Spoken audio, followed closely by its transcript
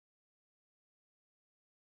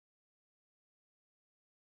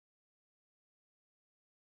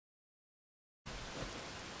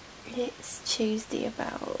It's Tuesday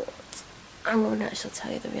about, I'm going to actually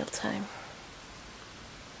tell you the real time,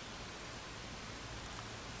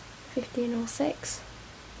 15:06.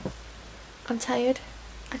 I'm tired.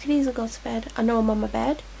 I could easily go to bed. I know I'm on my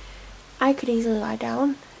bed. I could easily lie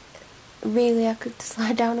down. Really, I could just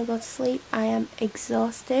lie down and go to sleep. I am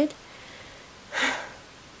exhausted.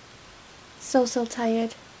 So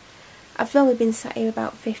tired. I've only been sat here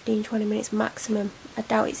about 15-20 minutes maximum. I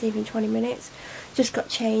doubt it's even 20 minutes. Just got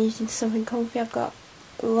changed into something comfy. I've got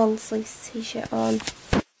a long sleeves t-shirt on.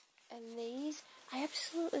 And these, I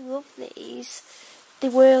absolutely love these. They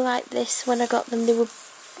were like this when I got them. They were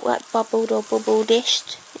like bobbled or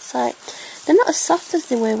bubble-dished. It's like, they're not as soft as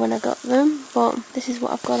they were when I got them, but this is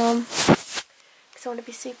what I've got on. Because I want to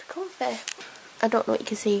be super comfy. I don't know what you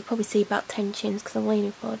can see. You probably see about 10 chins because I'm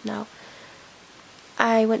leaning forward now.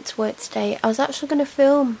 I went to work today. I was actually going to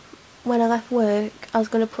film when I left work. I was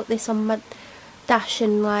going to put this on my dash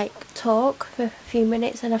and like talk for a few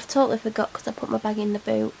minutes, and I've totally forgot because I put my bag in the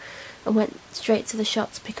boot and went straight to the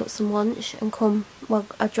shop to pick up some lunch and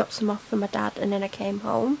I dropped some off for my dad and then I came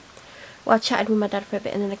home. Well, I chatted with my dad for a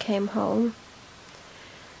bit and then I came home.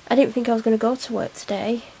 I didn't think I was going to go to work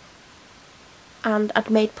today, and I'd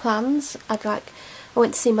made plans. I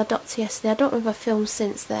went to see my doctor yesterday. I don't know if I've filmed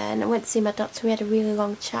since then. I went to see my doctor. We had a really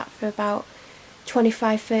long chat for about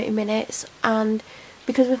 25-30 minutes, and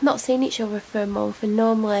because we've not seen each other for a month, and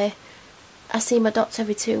normally I see my doctor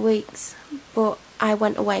every 2 weeks, but I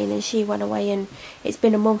went away and then she went away and it's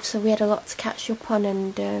been a month, so we had a lot to catch up on,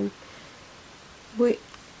 and we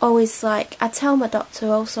always, like, I tell my doctor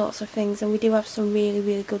all sorts of things and we do have some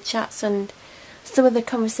really good chats, and some of the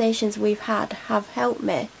conversations we've had have helped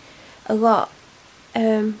me a lot.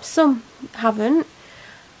 Some haven't.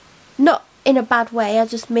 Not in a bad way, I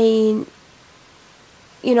just mean,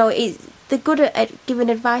 you know, they're good at giving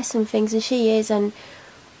advice and things, and she is,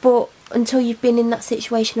 but until you've been in that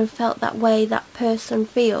situation and felt that way that person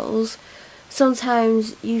feels,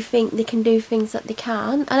 sometimes you think they can do things that they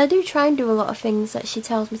can't. And I do try and do a lot of things that she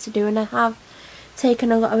tells me to do, and I have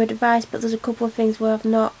taken a lot of advice, but there's a couple of things where I've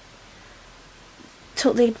not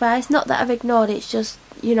took the advice. Not that I've ignored it, it's just,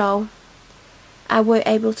 you know, I weren't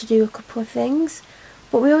able to do a couple of things.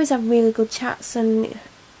 But we always have really good chats, and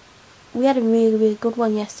we had a really good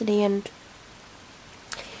one yesterday. And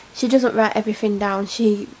she doesn't write everything down.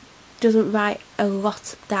 She doesn't write a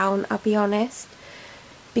lot down, I'll be honest,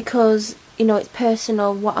 because, you know, it's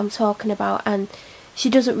personal what I'm talking about, and she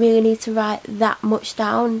doesn't really need to write that much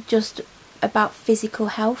down, just about physical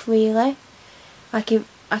health, really. I did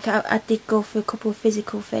go through a couple of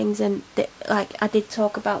physical things, and I did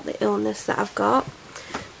talk about the illness that I've got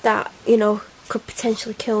that, you know, could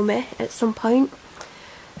potentially kill me at some point.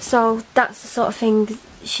 So that's the sort of thing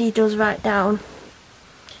she does write down,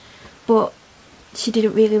 but she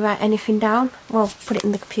didn't really write anything down. Well, put it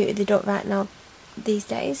in the computer, they don't write now these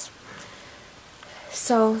days.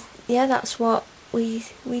 So yeah, that's what we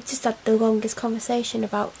just had the longest conversation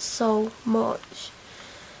about so much.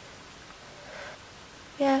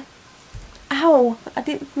 Yeah. Ow! I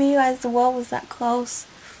didn't realise the wall was that close.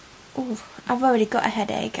 Ooh, I've already got a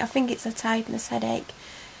headache. I think it's a tiredness headache.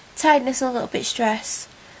 Tiredness and a little bit stress.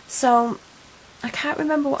 So, I can't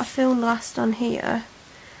remember what I filmed last on here,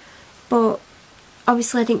 but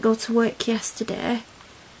obviously I didn't go to work yesterday,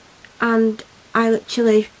 and I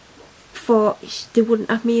literally thought they wouldn't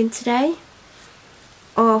have me in today,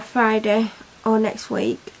 or Friday, or next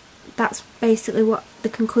week. That's basically what the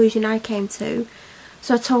conclusion I came to.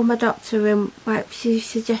 So I told my doctor, and she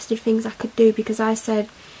suggested things I could do, because I said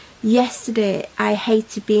yesterday I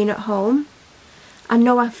hated being at home. I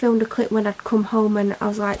know I filmed a clip when I'd come home and I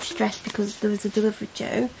was like stressed because there was a delivery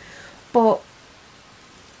due, but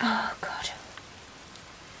oh god,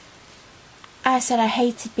 I said I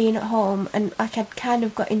hated being at home, and like I'd kind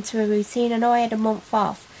of got into a routine. I know I had a month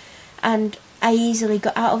off and I easily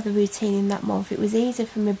got out of the routine in that month. It was easy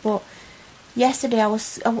for me, but yesterday I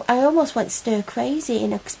almost went stir crazy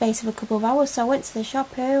in a space of a couple of hours. So I went to the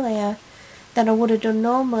shop earlier than I would have done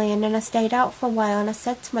normally, and then I stayed out for a while, and I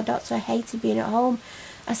said to my doctor I hated being at home.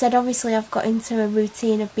 I said obviously I've got into a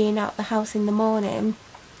routine of being out the house in the morning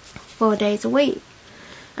 4 days a week,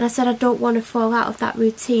 and I said I don't want to fall out of that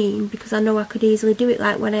routine, because I know I could easily do it.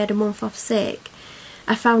 Like when I had a month off sick,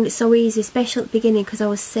 I found it so easy, especially at the beginning because I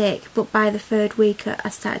was sick, but by the 3rd week I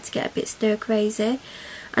started to get a bit stir crazy.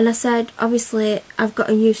 And I said, obviously, I've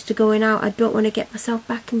gotten used to going out. I don't want to get myself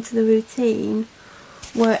back into the routine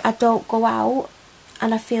where I don't go out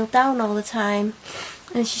and I feel down all the time.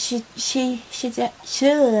 And she I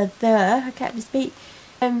can't even speak.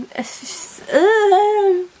 What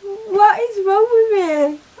is wrong with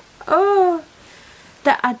me? Oh,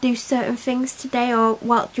 that I'd do certain things today or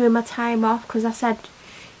during my time off, because I said,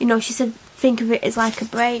 you know, she said think of it as like a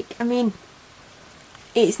break. I mean,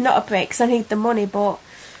 it's not a break because I need the money, but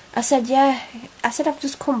I said, yeah, I said I've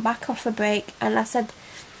just come back off a break, and I said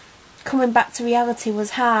coming back to reality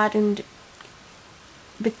was hard, and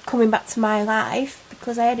coming back to my life,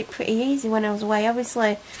 because I had it pretty easy when I was away.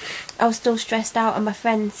 Obviously I was still stressed out, and my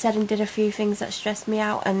friend said and did a few things that stressed me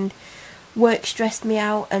out, and work stressed me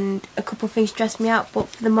out, and a couple of things stressed me out, but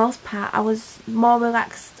for the most part I was more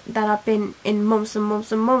relaxed than I've been in months and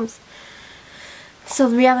months and months. So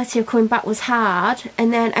the reality of coming back was hard,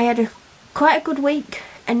 and then I had quite a good week,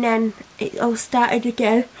 and then it all started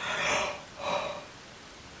again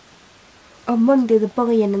on Monday, the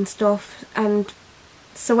bullying and stuff. And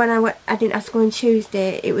so when I didn't have to go on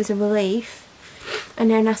Tuesday, it was a relief.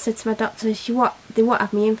 And then I said to my doctor, they won't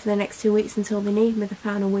have me in for the next 2 weeks until they need me the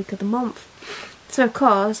final week of the month. So of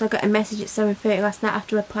course I got a message at 7:30 last night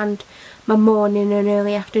after I planned my morning and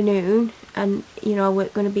early afternoon, and you know I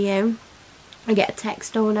weren't going to be in. I get a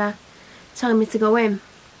text owner telling me to go in.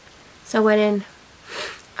 So I went in,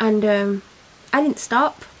 and I didn't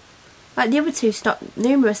stop. Like the other two stopped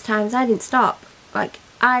numerous times, I didn't stop. Like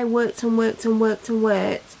I worked and worked and worked and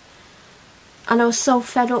worked, and I was so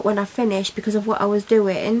fed up when I finished because of what I was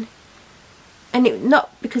doing. And it not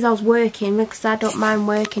because I was working, because I don't mind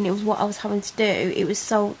working, it was what I was having to do. It was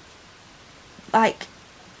so, like,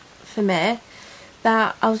 for me,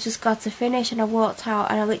 that I was just glad to finish, and I walked out,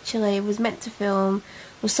 and I literally was meant to film,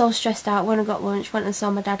 was so stressed out. When I got lunch, went and saw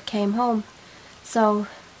my dad, came home. So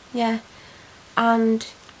yeah, and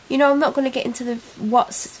you know, I'm not going to get into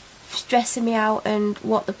what's stressing me out and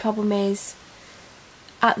what the problem is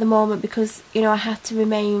at the moment, because you know I have to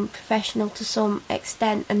remain professional to some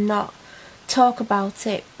extent and not talk about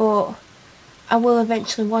it, but I will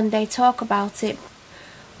eventually one day talk about it.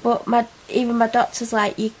 But even my doctor's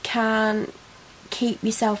like, you can't keep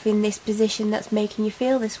yourself in this position that's making you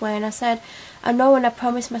feel this way. And I said, I know, and I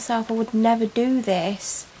promised myself I would never do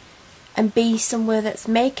this and be somewhere that's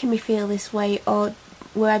making me feel this way, or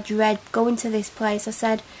where I dread going to this place. I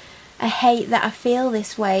said, I hate that I feel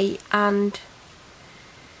this way, and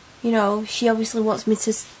you know, she obviously wants me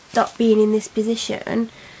to stop being in this position.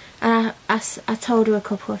 And I told her a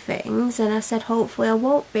couple of things, and I said hopefully I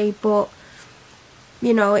won't be, but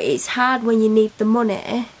you know, it's hard when you need the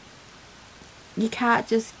money. You can't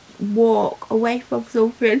just walk away from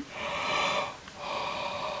something.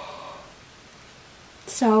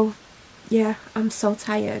 So yeah, I'm so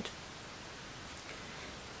tired.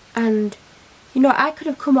 And you know, I could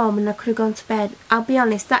have come home and I could have gone to bed. I'll be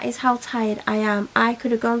honest, that is how tired I am. I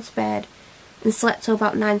could have gone to bed and slept till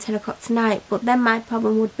about 9-10 o'clock tonight, but then my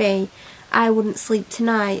problem would be I wouldn't sleep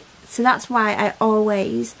tonight. So that's why I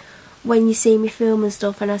always, when you see me film and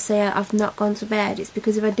stuff and I say I've not gone to bed, it's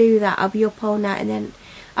because if I do that I'll be up all night and then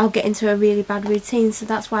I'll get into a really bad routine. So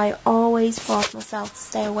that's why I always force myself to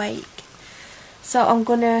stay awake. So I'm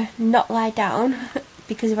gonna not lie down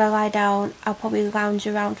because if I lie down I'll probably lounge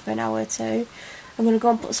around for an hour or two. I'm gonna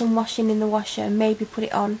go and put some washing in the washer and maybe put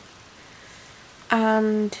it on,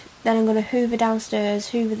 and then I'm gonna hoover downstairs,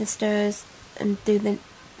 hoover the stairs, and do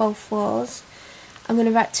both floors. I'm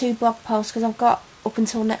gonna write 2 blog posts because I've got up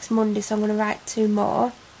until next Monday, so I'm gonna write 2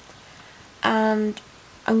 more, and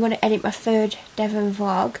I'm gonna edit my 3rd Devon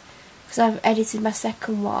vlog because I've edited my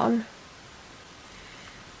 2nd one.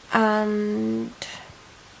 And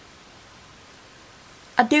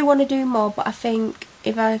I do want to do more, but I think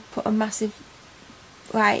if I put a massive,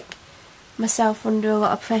 like, myself under a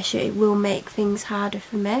lot of pressure, it will make things harder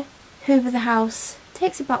for me. Hoover the house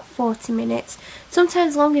takes about 40 minutes,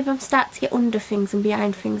 sometimes longer if I'm starting to get under things and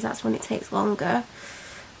behind things, that's when it takes longer.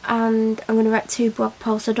 And I'm going to write 2 blog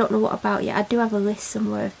posts. I don't know what about yet. I do have a list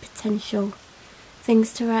somewhere of potential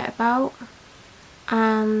things to write about,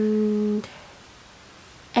 and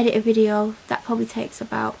edit a video that probably takes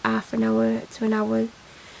about half an hour to an hour,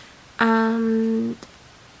 and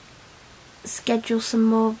schedule some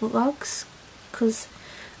more vlogs because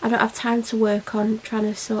I don't have time to work on trying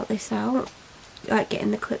to sort this out, like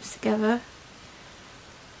getting the clips together.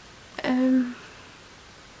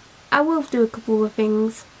 I will do a couple of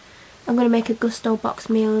things. I'm going to make a Degustabox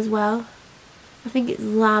meal as well. I think it's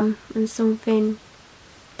lamb and something,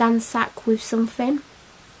 dansack with something.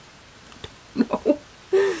 No.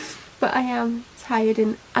 But I am tired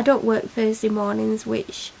and I don't work Thursday mornings,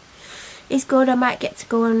 which is good. I might get to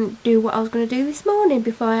go and do what I was going to do this morning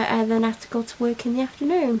before I then have to go to work in the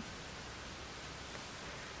afternoon.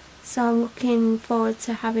 So I'm looking forward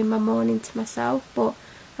to having my morning to myself, but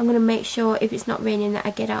I'm going to make sure if it's not raining that I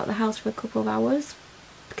get out of the house for a couple of hours,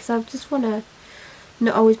 because I just want to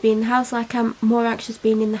not always be in the house. Like, I'm more anxious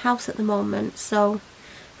being in the house at the moment, so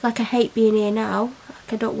like I hate being here now.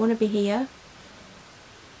 Like, I don't want to be here.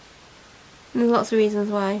 And there's lots of reasons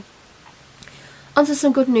why. On to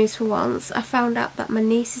some good news for once. I found out that my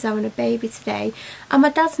niece is having a baby today, and my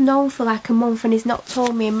dad's known for like a month and he's not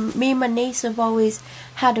told me. And me and my niece have always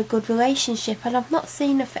had a good relationship, and I've not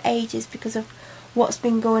seen her for ages because of what's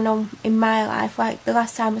been going on in my life. Like, the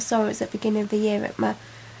last time I saw her was at the beginning of the year at my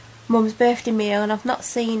mum's birthday meal, and I've not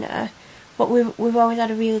seen her, but we've always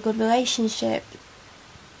had a really good relationship.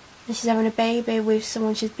 And she's having a baby with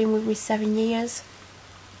someone she's been with 7 years,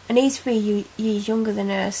 and he's 3 years younger than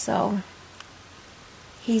her, so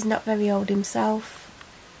he's not very old himself,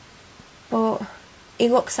 but he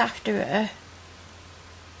looks after her.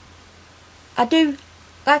 I don't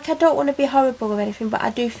want to be horrible or anything, but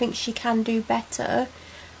I do think she can do better,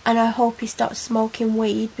 and I hope he stops smoking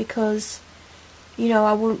weed, because, you know,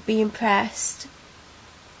 I wouldn't be impressed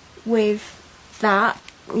with that,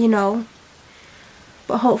 you know.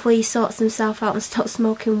 But hopefully he sorts himself out and stops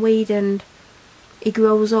smoking weed and he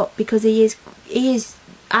grows up, because he is,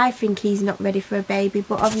 I think he's not ready for a baby,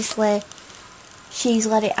 but obviously she's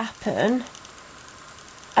let it happen.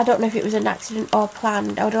 I don't know if it was an accident or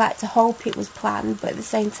planned. I would like to hope it was planned, but at the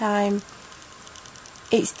same time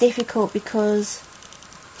it's difficult because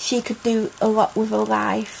she could do a lot with her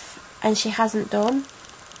life and she hasn't done.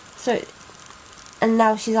 So, and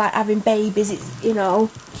now she's like having babies, it's, you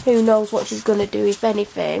know, who knows what she's going to do, if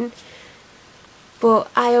anything.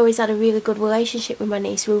 But I always had a really good relationship with my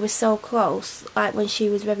niece. We were so close, like when she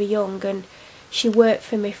was very young, and she worked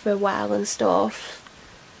for me for a while and stuff.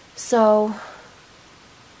 So,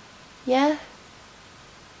 yeah.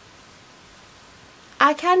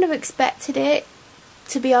 I kind of expected it,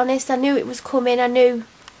 to be honest. I knew it was coming. I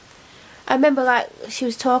remember, like, she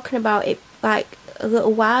was talking about it, like, a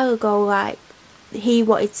little while ago, like, he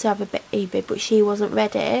wanted to have a baby, but she wasn't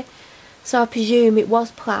ready. So I presume it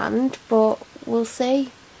was planned, but we'll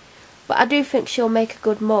see. But I do think she'll make a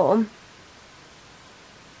good mum.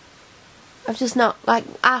 I've just not, like,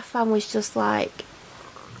 our family's just, like,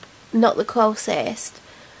 not the closest.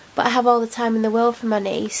 But I have all the time in the world for my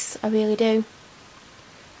niece, I really do.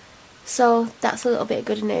 So that's a little bit of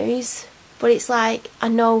good news. But it's like, I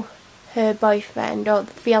know her boyfriend, or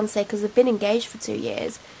the fiance, because they've been engaged for 2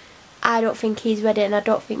 years. I don't think he's ready, and I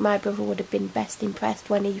don't think my brother would have been best impressed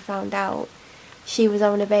when he found out she was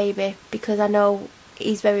having a baby, because I know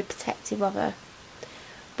he's very protective of her.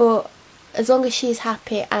 But as long as she's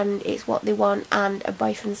happy and it's what they want and her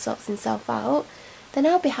boyfriend sorts himself out, then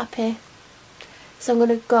I'll be happy. So I'm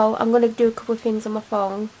going to do a couple of things on my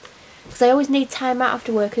phone, because I always need time out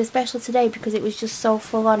after work, and especially today because it was just so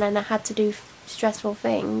full on and I had to do stressful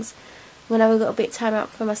things. I'm going to have a little bit of time out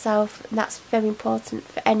for myself, and that's very important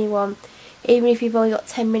for anyone. Even if you've only got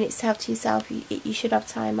 10 minutes to have to yourself, you should have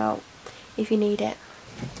time out if you need it.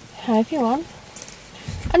 Hi everyone.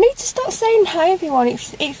 I need to start saying hi everyone. It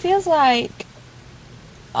feels like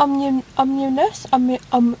ominous.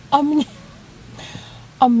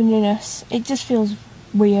 Ominous. It just feels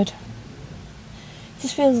weird. It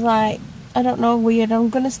just feels like, I don't know, weird. I'm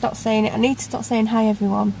going to stop saying it. I need to stop saying hi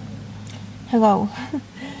everyone. Hello.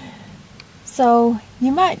 So,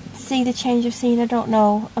 you might see the change of scene, I don't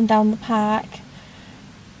know. I'm down the park.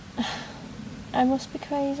 I must be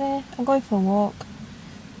crazy. I'm going for a walk.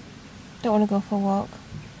 Don't want to go for a walk.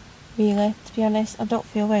 Really, to be honest. I don't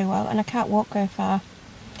feel very well and I can't walk very far.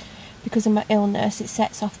 Because of my illness, it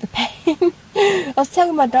sets off the pain. I was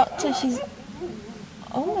telling my doctor, she's...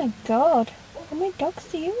 Oh my god. How many dogs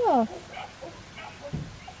do you have?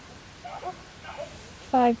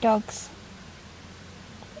 5 dogs.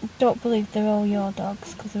 Don't believe they're all your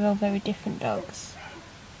dogs, because they're all very different dogs.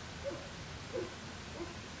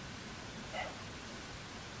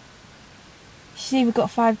 She's either got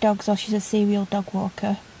 5 dogs or she's a serial dog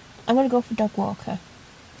walker. I'm going to go for dog walker.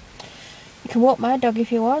 You can walk my dog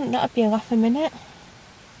if you want, that'd be a laugh a minute.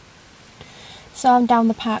 So I'm down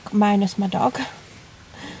the park minus my dog.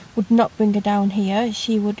 Would not bring her down here,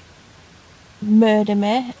 she would murder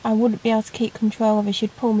me. I wouldn't be able to keep control of her,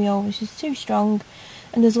 she'd pull me over, she's too strong.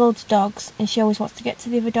 And there's loads of dogs, and she always wants to get to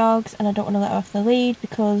the other dogs, and I don't want to let her off the lead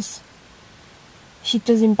because she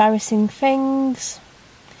does embarrassing things.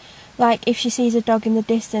 Like, if she sees a dog in the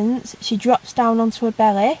distance, she drops down onto her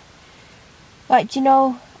belly. Like, do you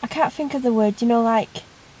know, I can't think of the word, do you know, like,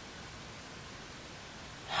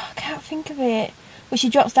 I can't think of it. But she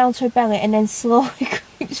drops down to her belly and then slowly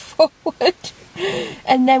creeps forward.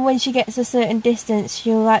 And then when she gets a certain distance,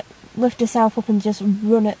 she'll, like, lift herself up and just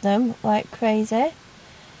run at them like crazy.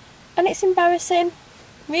 And it's embarrassing,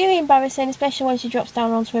 really embarrassing, especially when she drops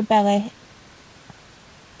down onto her belly.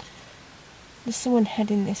 There's someone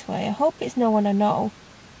heading this way. I hope it's no one I know.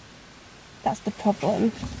 That's the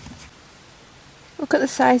problem. Look at the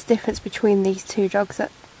size difference between these two dogs.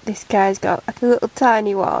 That this guy's got like a little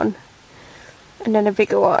tiny one and then a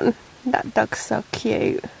bigger one. That dog's so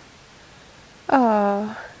cute.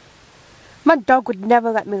 Oh, my dog would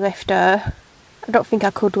never let me lift her. I don't think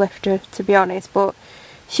I could lift her, to be honest, but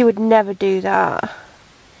she would never do that.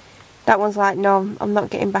 That one's like, no, I'm not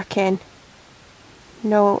getting back in.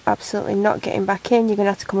 No, absolutely not getting back in. You're going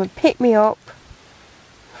to have to come and pick me up.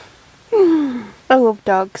 I love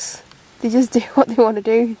dogs. They just do what they want to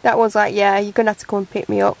do. That one's like, yeah, you're going to have to come and pick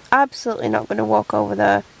me up. Absolutely not going to walk over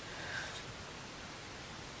there.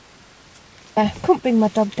 I couldn't bring my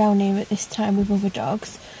dog down here at this time with other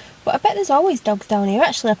dogs. But I bet there's always dogs down here.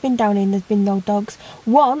 Actually, I've been down here and there's been no dogs.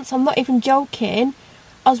 Once, I'm not even joking,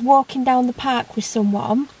 I was walking down the park with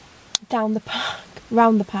someone. Down the park,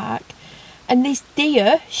 round the park. And this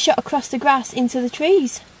deer shot across the grass into the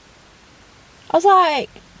trees. I was like,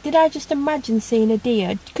 did I just imagine seeing a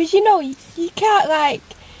deer? Because you know, you can't like...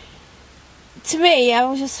 To me,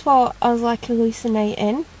 I just thought I was like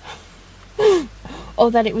hallucinating.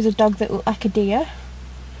 Or that it was a dog that looked like a deer.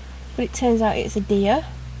 But it turns out it's a deer.